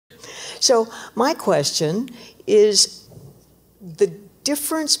So my question is the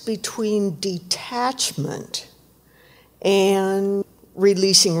difference between detachment and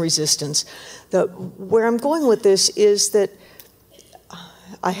releasing resistance. Where I'm going with this is that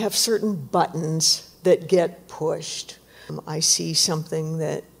I have certain buttons that get pushed. I see something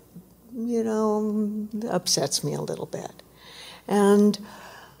that, upsets me a little bit. And do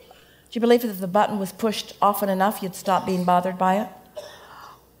you believe that if the button was pushed often enough, you'd stop being bothered by it?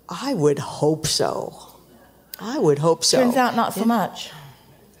 I would hope so. I would hope so. Turns out not so much.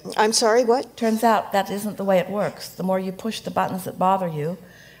 I'm sorry, what? Turns out that isn't the way it works. The more you push the buttons that bother you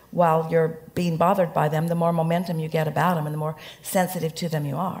while you're being bothered by them, the more momentum you get about them and the more sensitive to them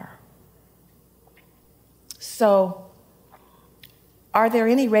you are. So, are there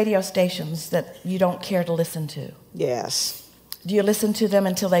any radio stations that you don't care to listen to? Yes. Do you listen to them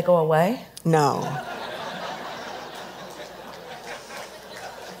until they go away? No.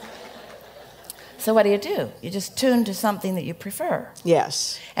 So what do? You just tune to something that you prefer.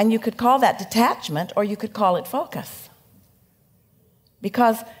 Yes. And you could call that detachment, or you could call it focus.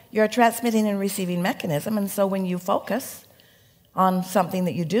 Because you're a transmitting and receiving mechanism, and so when you focus on something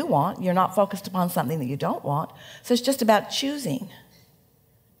that you do want, you're not focused upon something that you don't want. So it's just about choosing.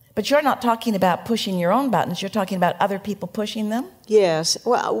 But you're not talking about pushing your own buttons, you're talking about other people pushing them? Yes.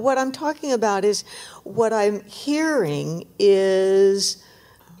 Well, what I'm talking about is, what I'm hearing is,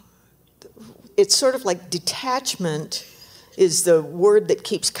 it's sort of like detachment is the word that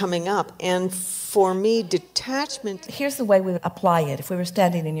keeps coming up. And for me, detachment... Here's the way we would apply it if we were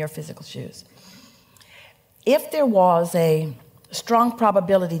standing in your physical shoes. If there was a strong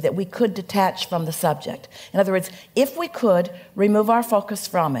probability that we could detach from the subject, in other words, if we could remove our focus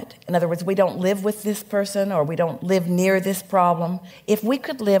from it, in other words, we don't live with this person or we don't live near this problem, if we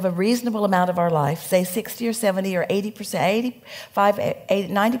could live a reasonable amount of our life, say 60 or 70 or 80%, 85,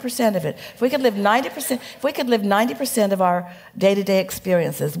 80, 90% of it, if we could live 90% of our day-to-day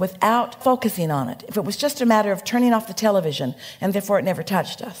experiences without focusing on it, if it was just a matter of turning off the television and therefore it never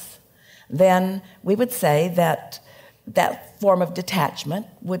touched us, then we would say that that form of detachment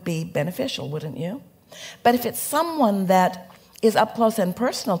would be beneficial, wouldn't you? But if it's someone that is up close and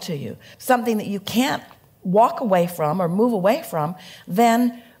personal to you, something that you can't walk away from or move away from,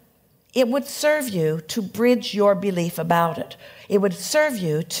 then it would serve you to bridge your belief about it. It would serve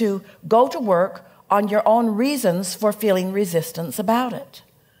you to go to work on your own reasons for feeling resistance about it.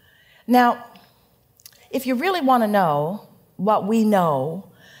 Now, if you really want to know what we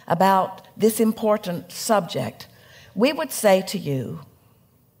know about this important subject, we would say to you,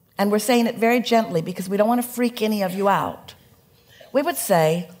 and we're saying it very gently because we don't want to freak any of you out, we would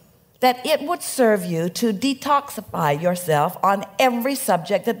say that it would serve you to detoxify yourself on every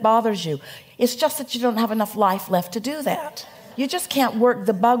subject that bothers you. It's just that you don't have enough life left to do that. You just can't work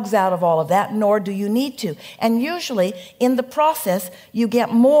the bugs out of all of that, nor do you need to. And usually, in the process, you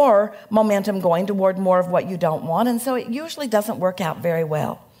get more momentum going toward more of what you don't want, and so it usually doesn't work out very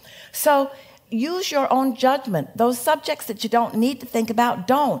well. So use your own judgment. Those subjects that you don't need to think about,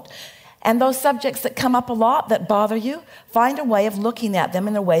 don't. And those subjects that come up a lot that bother you, find a way of looking at them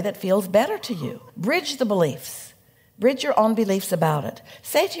in a way that feels better to you. Bridge the beliefs. Bridge your own beliefs about it.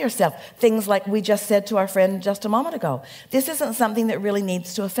 Say to yourself things like we just said to our friend just a moment ago. This isn't something that really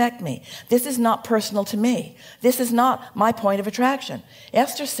needs to affect me. This is not personal to me. This is not my point of attraction.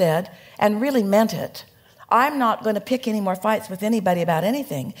 Esther said, and really meant it, I'm not going to pick any more fights with anybody about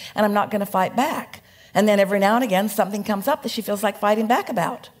anything, and I'm not going to fight back. And then every now and again, something comes up that she feels like fighting back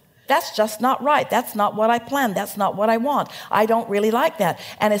about. That's just not right. That's not what I planned. That's not what I want. I don't really like that.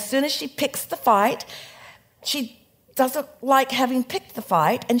 And as soon as she picks the fight, she doesn't like having picked the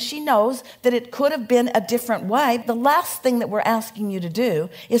fight, and she knows that it could have been a different way. The last thing that we're asking you to do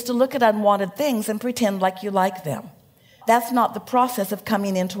is to look at unwanted things and pretend like you like them. That's not the process of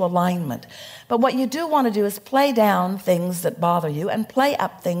coming into alignment. But what you do want to do is play down things that bother you and play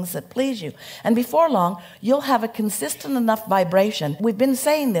up things that please you. And before long, you'll have a consistent enough vibration. We've been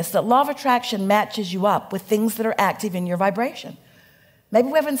saying this, that law of attraction matches you up with things that are active in your vibration. Maybe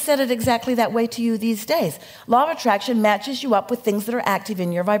we haven't said it exactly that way to you these days. Law of attraction matches you up with things that are active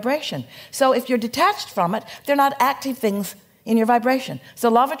in your vibration. So if you're detached from it, they're not active things in your vibration. So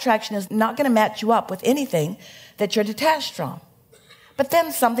law of attraction is not going to match you up with anything that you're detached from. But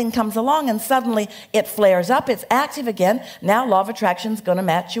then something comes along and suddenly it flares up, it's active again. Now law of attraction is going to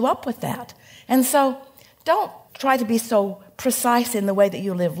match you up with that. And so don't try to be so precise in the way that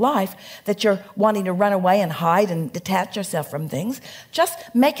you live life that you're wanting to run away and hide and detach yourself from things. Just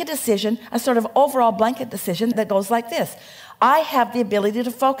make a decision, a sort of overall blanket decision that goes like this. I have the ability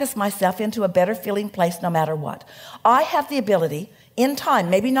to focus myself into a better feeling place no matter what. I have the ability, in time,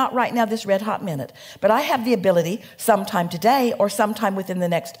 maybe not right now, this red hot minute, but I have the ability sometime today or sometime within the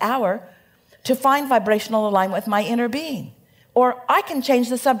next hour to find vibrational alignment with my inner being. Or I can change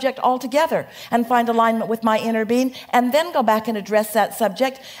the subject altogether and find alignment with my inner being and then go back and address that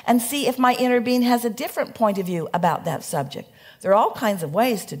subject and see if my inner being has a different point of view about that subject. There are all kinds of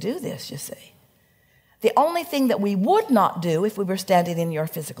ways to do this, you see. The only thing that we would not do if we were standing in your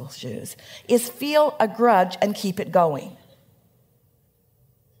physical shoes is feel a grudge and keep it going.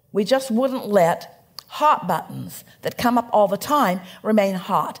 We just wouldn't let hot buttons that come up all the time remain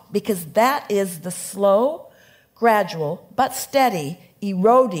hot, because that is the slow, gradual, but steady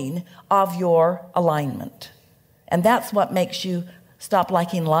eroding of your alignment. And that's what makes you stop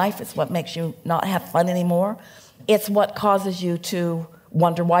liking life. It's what makes you not have fun anymore. It's what causes you to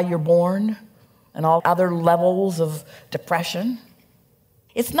wonder why you're born and all other levels of depression.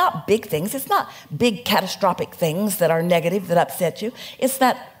 It's not big things. It's not big catastrophic things that are negative that upset you. It's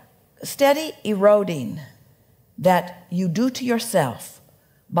that steady eroding that you do to yourself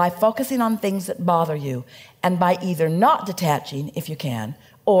by focusing on things that bother you and by either not detaching, if you can,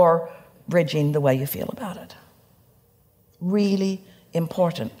 or bridging the way you feel about it. Really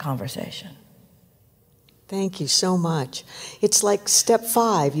important conversation. Thank you so much. It's like step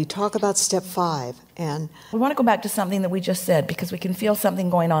 5. You talk about step 5. And we want to go back to something that we just said, because we can feel something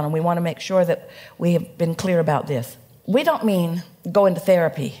going on, and we want to make sure that we have been clear about this. We don't mean go into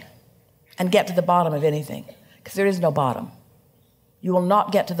therapy and get to the bottom of anything, because there is no bottom. You will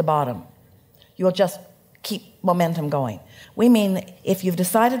not get to the bottom. You will just keep momentum going. We mean if you've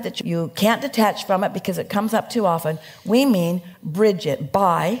decided that you can't detach from it because it comes up too often, we mean bridge it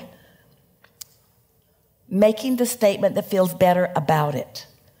by making the statement that feels better about it,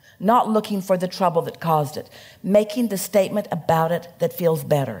 not looking for the trouble that caused it, making the statement about it that feels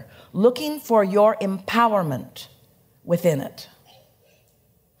better, looking for your empowerment within it.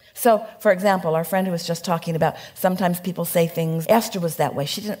 So, for example, our friend who was just talking about sometimes people say things. Esther was that way.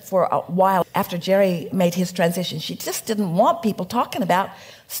 She didn't, for a while after Jerry made his transition, she just didn't want people talking about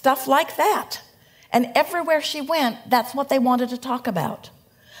stuff like that. And everywhere she went, that's what they wanted to talk about.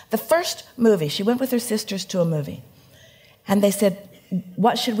 The first movie, she went with her sisters to a movie, and they said,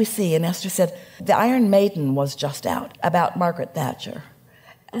 what should we see? And Esther said, The Iron Maiden was just out, about Margaret Thatcher.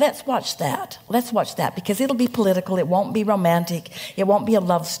 Let's watch that. Let's watch that, because it'll be political, it won't be romantic, it won't be a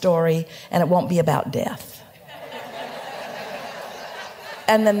love story, and it won't be about death.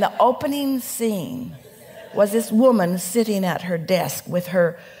 And then the opening scene was this woman sitting at her desk with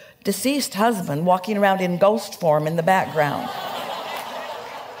her deceased husband walking around in ghost form in the background.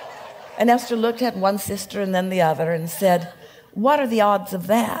 And Esther looked at one sister and then the other and said, what are the odds of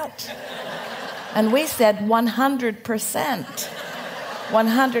that? And we said 100%.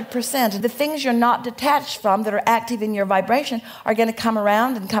 100%. The things you're not detached from that are active in your vibration are going to come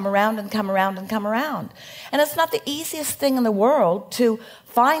around and come around and come around and come around. And it's not the easiest thing in the world to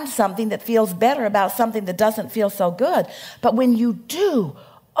find something that feels better about something that doesn't feel so good. But when you do,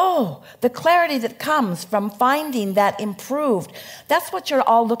 oh, the clarity that comes from finding that improved, that's what you're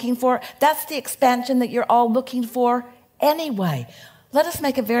all looking for. That's the expansion that you're all looking for anyway. Let us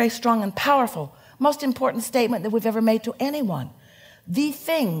make a very strong and powerful, most important statement that we've ever made to anyone. The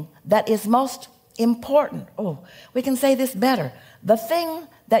thing that is most important, we can say this better. The thing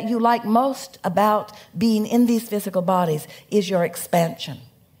that you like most about being in these physical bodies is your expansion.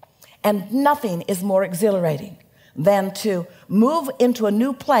 And nothing is more exhilarating than to move into a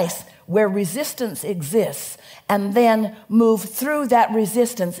new place where resistance exists and then move through that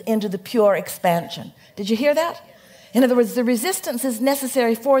resistance into the pure expansion. Did you hear that? In other words, the resistance is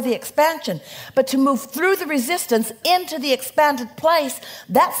necessary for the expansion, but to move through the resistance into the expanded place,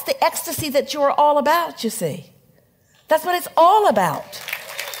 that's the ecstasy that you're all about, you see. That's what it's all about.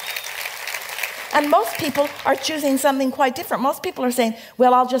 And most people are choosing something quite different. Most people are saying,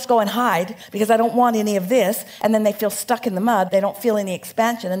 well, I'll just go and hide because I don't want any of this. And then they feel stuck in the mud. They don't feel any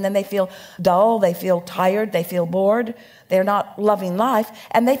expansion. And then they feel dull. They feel tired. They feel bored. They're not loving life.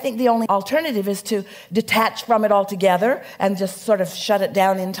 And they think the only alternative is to detach from it altogether and just sort of shut it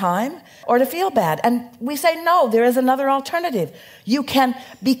down in time, or to feel bad. And we say, no, there is another alternative. You can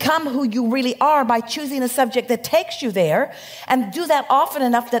become who you really are by choosing a subject that takes you there, and do that often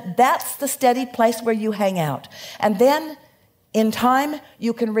enough that that's the steady place where you hang out. And then in time,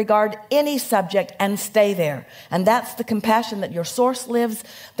 you can regard any subject and stay there. And that's the compassion that your source lives.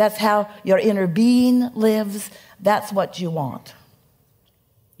 That's how your inner being lives. That's what you want.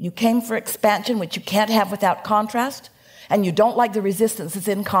 You came for expansion, which you can't have without contrast, and you don't like the resistance that's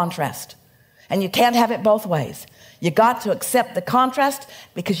in contrast. And you can't have it both ways. You got to accept the contrast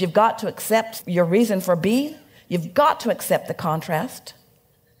because you've got to accept your reason for being. You've got to accept the contrast,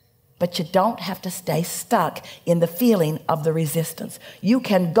 but you don't have to stay stuck in the feeling of the resistance. You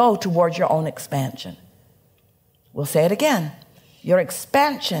can go towards your own expansion. We'll say it again. Your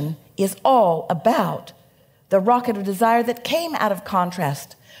expansion is all about the rocket of desire that came out of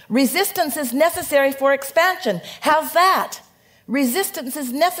contrast. Resistance is necessary for expansion. How's that? Resistance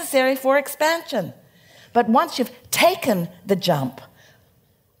is necessary for expansion. But once you've taken the jump,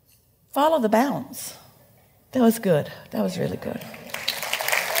 follow the bounds. That was good. That was really good.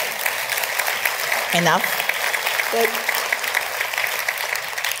 Enough?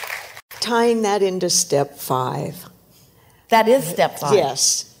 Tying that into step 5. That is step 5.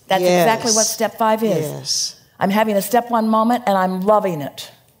 Yes. That's exactly what step 5 is. Yes. I'm having a step 1 moment and I'm loving it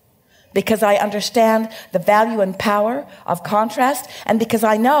because I understand the value and power of contrast, and because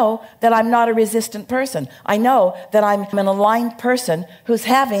I know that I'm not a resistant person. I know that I'm an aligned person who's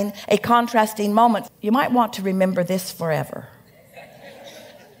having a contrasting moment. You might want to remember this forever.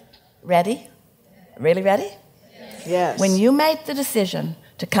 Ready? Really ready? Yes. When you made the decision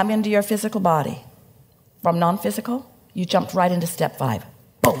to come into your physical body from non-physical, you jumped right into step 5.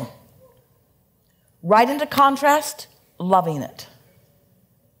 Boom. Right into contrast, loving it.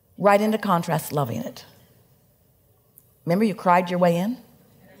 Right into contrast, loving it. Remember you cried your way in?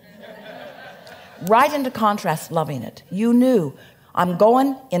 Right into contrast, loving it. You knew, I'm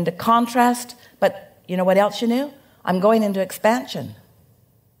going into contrast, but you know what else you knew? I'm going into expansion.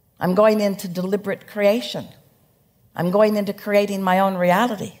 I'm going into deliberate creation. I'm going into creating my own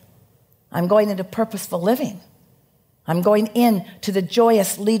reality. I'm going into purposeful living. I'm going into the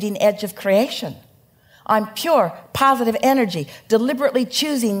joyous leading edge of creation. I'm pure, positive energy, deliberately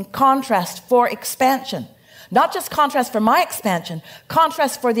choosing contrast for expansion. Not just contrast for my expansion,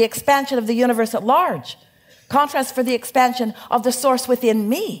 contrast for the expansion of the universe at large. Contrast for the expansion of the source within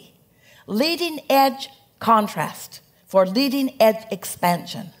me. Leading edge contrast for leading edge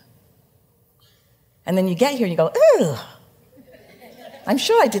expansion. And then you get here and you go, ooh, I'm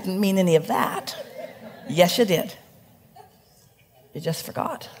sure I didn't mean any of that. Yes, you did. You just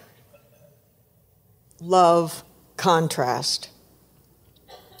forgot. Love contrast.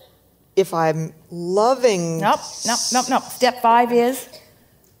 If I'm loving... Nope. Step 5 is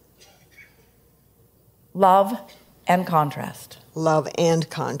love and contrast. Love and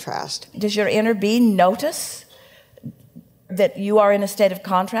contrast. Does your inner being notice that you are in a state of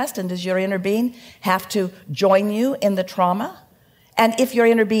contrast? And does your inner being have to join you in the trauma? And if your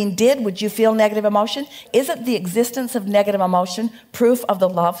inner being did, would you feel negative emotion? Isn't the existence of negative emotion proof of the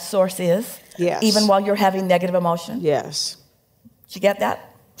love source is? Yes. Even while you're having negative emotion? Yes. Did you get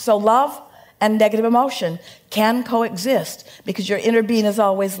that? So love and negative emotion can coexist because your inner being is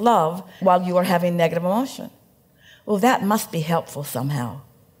always love while you are having negative emotion. Well, that must be helpful somehow.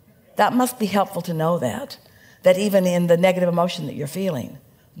 That must be helpful to know that even in the negative emotion that you're feeling,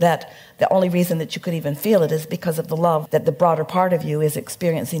 that the only reason that you could even feel it is because of the love that the broader part of you is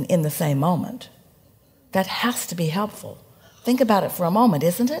experiencing in the same moment. That has to be helpful. Think about it for a moment,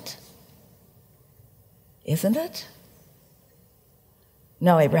 isn't it? Isn't it?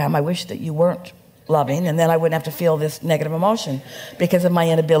 No, Abraham, I wish that you weren't loving, and then I wouldn't have to feel this negative emotion because of my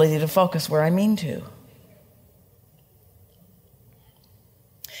inability to focus where I mean to.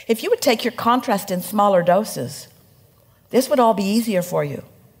 If you would take your contrast in smaller doses, this would all be easier for you,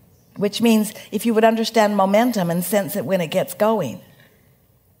 which means if you would understand momentum and sense it when it gets going.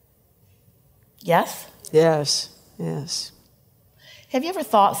 Yes? Yes. Yes. Have you ever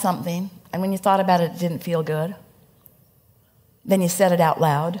thought something, and when you thought about it, it didn't feel good? Then you said it out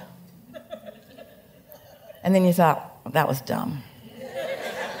loud. And then you thought, well, that was dumb.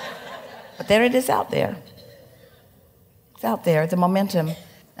 But there it is out there. It's out there, the momentum.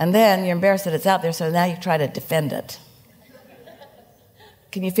 And then you're embarrassed that it's out there, so now you try to defend it.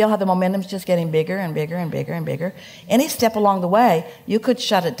 Can you feel how the momentum's just getting bigger and bigger and bigger and bigger? Any step along the way, you could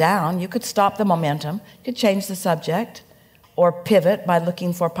shut it down. You could stop the momentum. You could change the subject or pivot by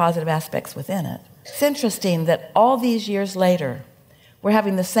looking for positive aspects within it. It's interesting that all these years later, we're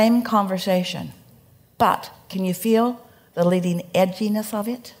having the same conversation. But can you feel the leading edginess of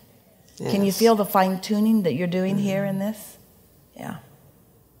it? Yes. Can you feel the fine-tuning that you're doing here in this? Yeah.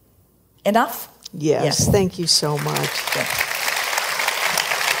 Enough? Yes. Thank you so much. Good.